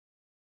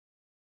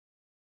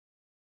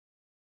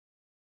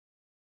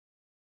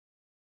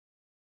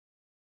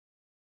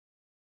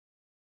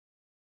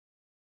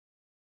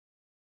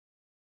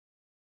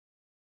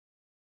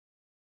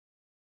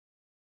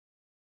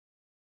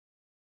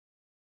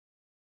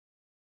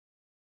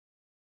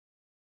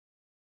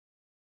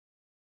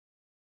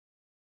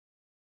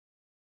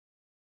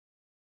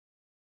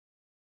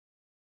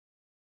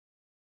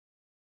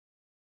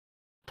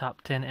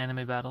top 10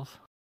 anime battles.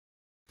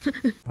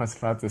 I was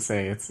about to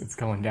say it's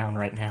going down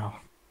right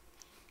now.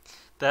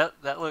 That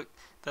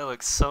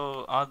looks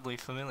so oddly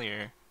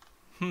familiar.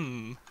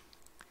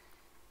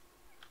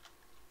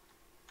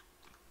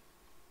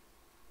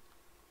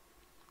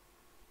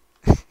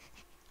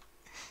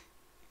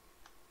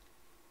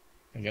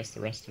 I guess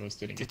the rest of us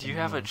didn't. Did you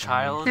have a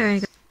child? There you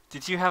go.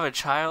 Did you have a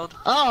child?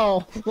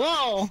 Oh!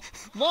 Whoa!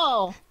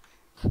 Whoa!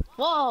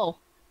 Whoa!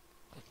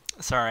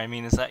 Sorry, I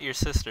mean, is that your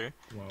sister?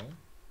 Well,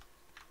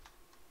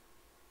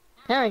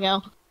 There we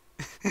go.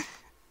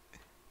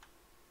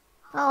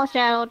 Oh,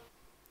 Shadow.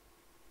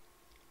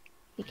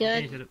 You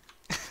Hey, good? shut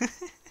up.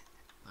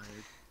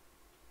 Tired.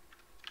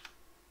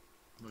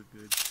 Look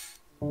good.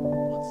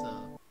 What's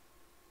up?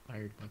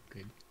 fired up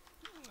good.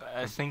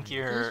 I think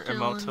your Just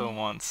chillin'. Emoto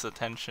wants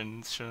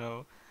attention,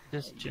 Shino.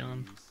 Just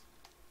chilling.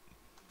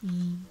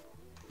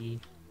 I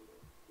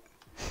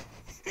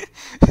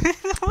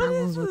What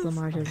was is with the this?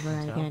 marches, but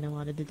I Tell. kind of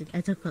wanted to.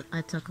 I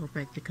took a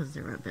break because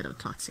there were a bit of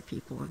toxic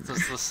people in there.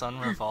 Does the sun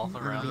revolve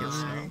I'll around be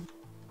us? alright.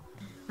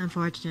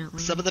 Unfortunately.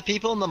 Some of the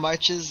people in the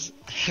marches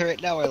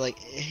right now are like,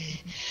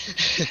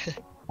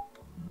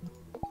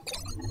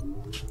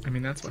 I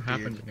mean, that's what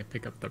happens when you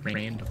pick up the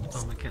randoms.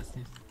 Oh, my cat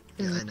sneezed.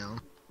 yeah, I know.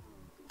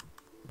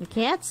 The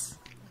cats?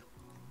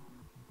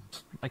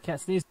 My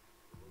cat sneezed.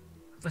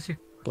 Bless you.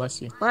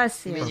 Bless you.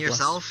 Bless You you. mean bless.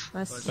 yourself?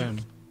 Bless you. Them.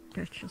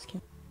 Church's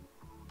cat.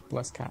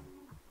 Bless cat.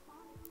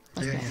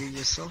 You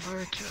yourself are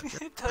a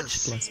cat. It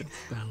touched me. Bless it.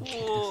 Thou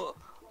cat. Whoa.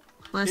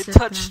 Bless It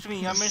touched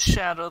me. I'm a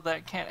shadow.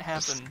 That can't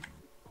happen.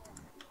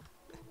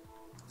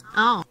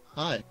 Oh.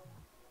 Hi.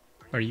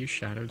 Are you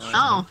shadowed?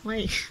 Oh,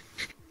 wait.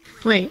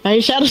 Wait, are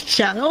you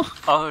Shadow?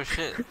 Oh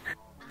shit.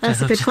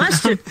 That's a good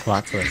question.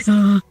 Plot twist.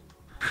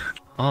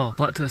 Oh,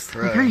 plot twist.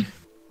 Bro. Okay.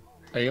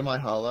 Are you my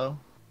hollow?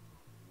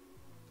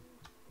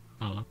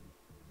 Oh.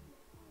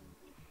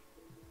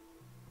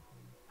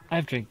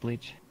 I've drank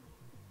bleach.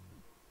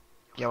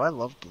 Yo, I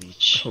love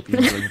bleach. Hope you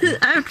enjoyed it.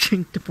 I've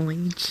drank the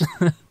bleach.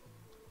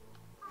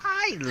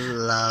 I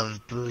love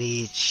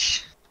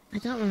bleach. I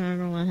don't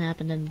remember what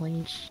happened in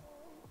bleach.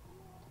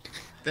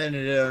 Been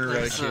in a There's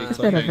rotation. It's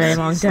been a very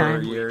long season of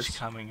time. Bleach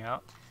coming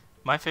out.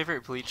 My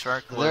favorite Bleach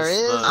arc was There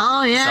is? the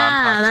Oh yeah,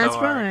 Zanpakuto that's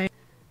arc. right.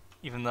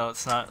 Even though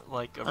it's not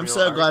like a I'm real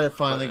so arc, glad it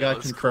finally but got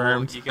was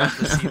confirmed. Cool. You got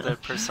to see the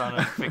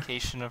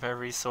personification of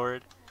every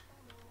sword.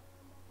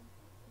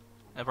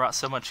 It brought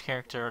so much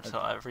character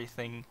to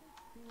everything.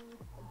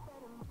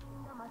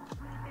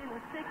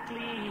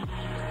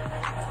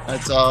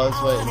 That's all I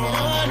was waiting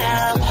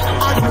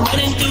on.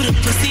 Running through the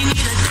pussy, need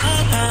a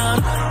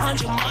compound.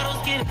 100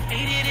 models getting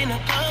faded in a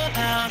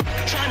compound.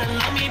 Trying to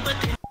love me, but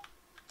they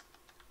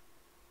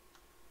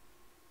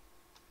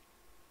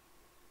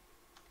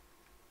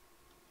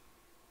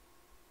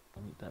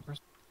I'll meet that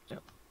person.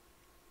 Yep.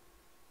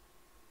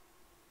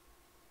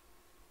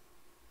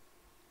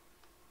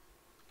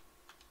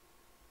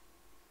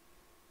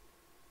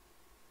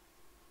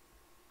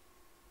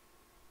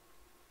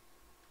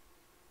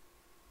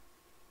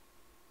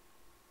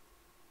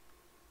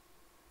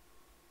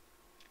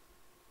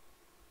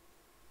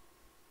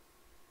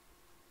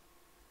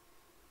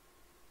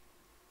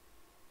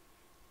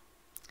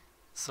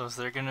 So is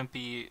there gonna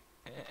be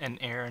an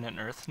air and an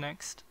earth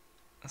next?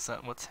 Is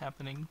that what's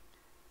happening?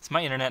 Does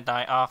my internet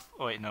die off?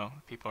 Oh wait, no.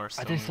 People are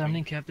still Are they moving.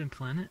 summoning Captain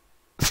Planet?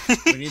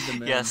 We need the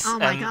men. Yes, Oh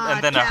my and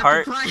god. then a Captain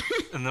heart, Planet.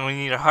 and then we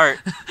need a heart,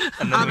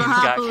 and then All we've the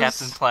got Hapus.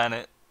 Captain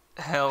Planet.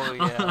 Hell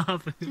yeah.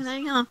 There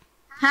you go.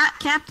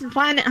 Captain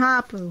Planet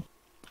Hapu.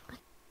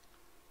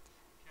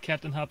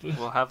 Captain Hapu.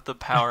 We'll have the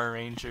Power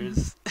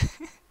Rangers.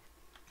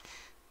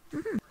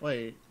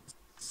 Wait.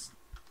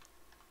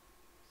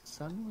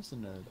 Sun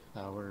wasn't a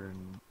power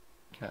in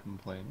Captain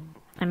Planet.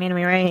 I mean,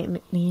 we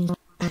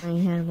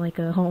had like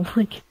a whole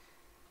like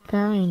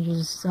Power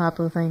Rangers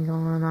Hapu thing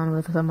going on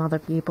with some other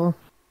people.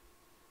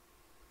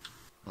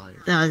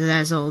 Fire.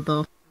 That's old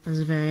though. That's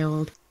very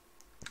old.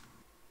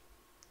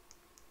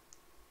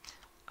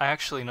 I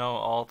actually know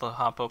all the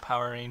Hoppo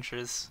Power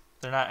Rangers.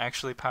 They're not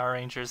actually Power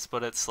Rangers,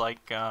 but it's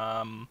like,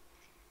 I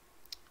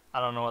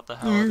don't know what the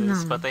hell Yeah, it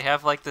is, no. but they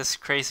have like this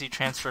crazy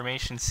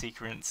transformation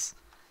sequence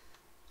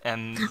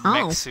and Oh.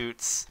 mech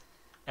suits,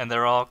 and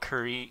they're all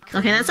Korean.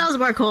 Okay, that sounds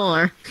more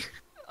cooler.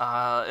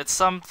 It's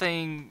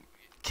something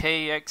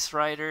KX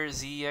Rider,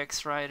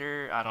 ZX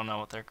Rider, I don't know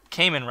what they're...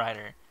 Kamen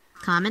Rider.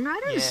 Common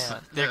Riders? Yeah,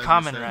 they're Yeah,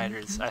 Kamen understand.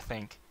 Riders, I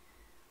think.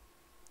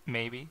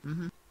 Maybe.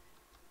 Mm-hmm.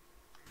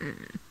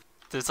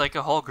 There's like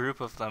a whole group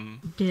of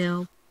them.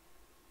 Dope.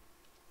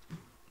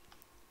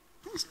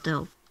 That's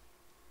dope.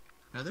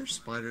 Are there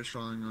spiders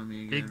crawling on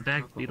me again? Big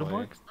back Probably.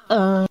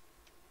 Beetleborgs?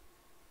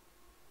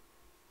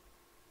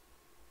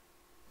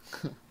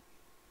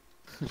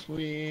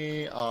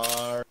 We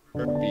are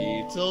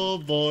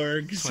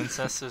Beetleborgs.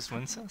 Twincest is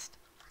Wincest?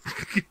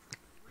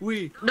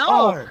 We No!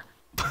 are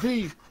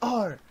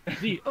VR.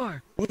 VR! We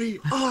are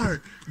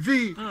VR.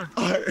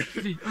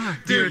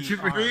 VR! Dude,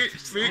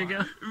 VR. There you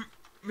go.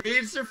 Me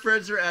and some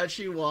friends were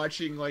actually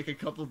watching like a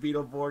couple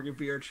Beetleborg and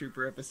VR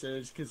Trooper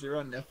episodes because they're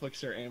on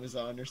Netflix or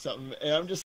Amazon or something, and I'm just